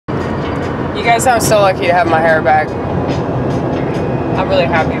You guys, I'm so lucky to have my hair back. I'm really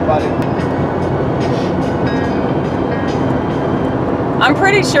happy about it. I'm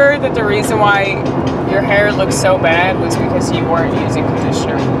pretty sure that the reason why your hair looks so bad was because you weren't using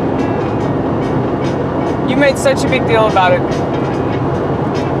conditioner. You made such a big deal about it.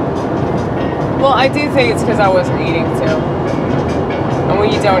 Well, I do think it's because I wasn't eating too. And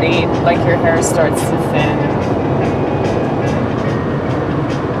when you don't eat, like, your hair starts to thin.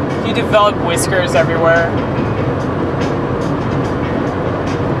 You develop whiskers everywhere.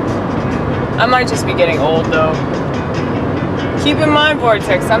 I might just be getting old though. Keep in mind,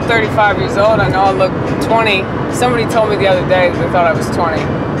 Vortex, I'm 35 years old. I know I look 20. Somebody told me the other day that they thought I was 20.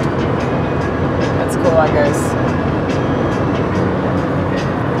 That's cool, I guess.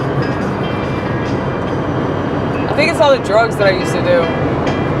 I think it's all the drugs that I used to do.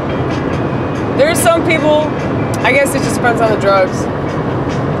 There's some people, I guess it just depends on the drugs.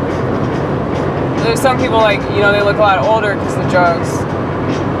 There's some people, like, you know, they look a lot older because of the drugs.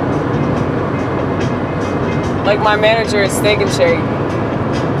 Like my manager at Steak and Shake.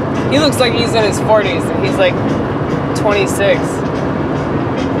 He looks like he's in his 40s and he's like 26.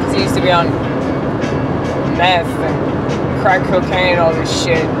 Because he used to be on meth and crack cocaine and all this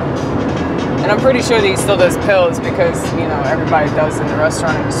shit. And I'm pretty sure that he still does pills because, you know, everybody does in the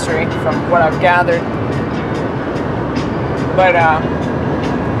restaurant industry from what I've gathered. But,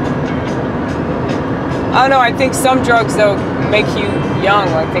 I don't know, I think some drugs, though, make you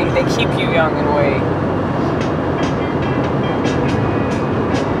young. Like, they keep you young in a way.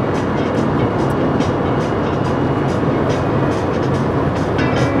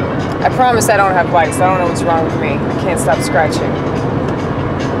 I promise I don't have lice. I don't know what's wrong with me. I can't stop scratching.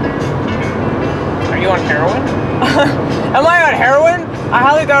 Are you on heroin? Am I on heroin? I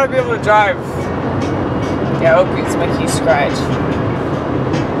highly doubt I'd be able to drive. Yeah, opiates make you scratch.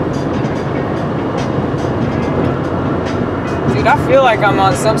 Dude, I feel like I'm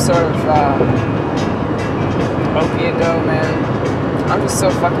on some sort of opiate though, man. I'm just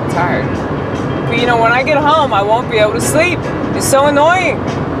so fucking tired. But you know, when I get home, I won't be able to sleep. It's so annoying.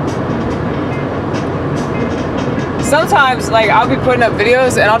 Sometimes, like, I'll be putting up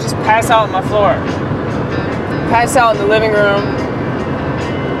videos and I'll just pass out on my floor. Pass out in the living room.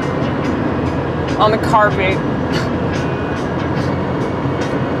 On the carpet.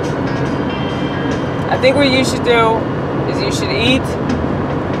 I think what you should do is you should eat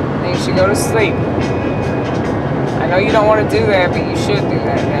and you should go to sleep. I know you don't want to do that, but you should do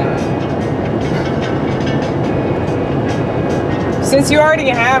that, man. Since you already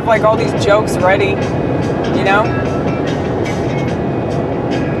have, like, all these jokes ready, you know?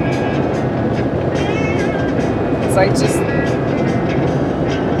 It's like, just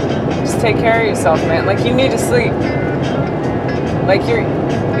take care of yourself, man. Like, you need to sleep. Like, you're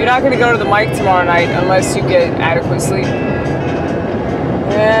not gonna go to the mic tomorrow night unless you get adequate sleep.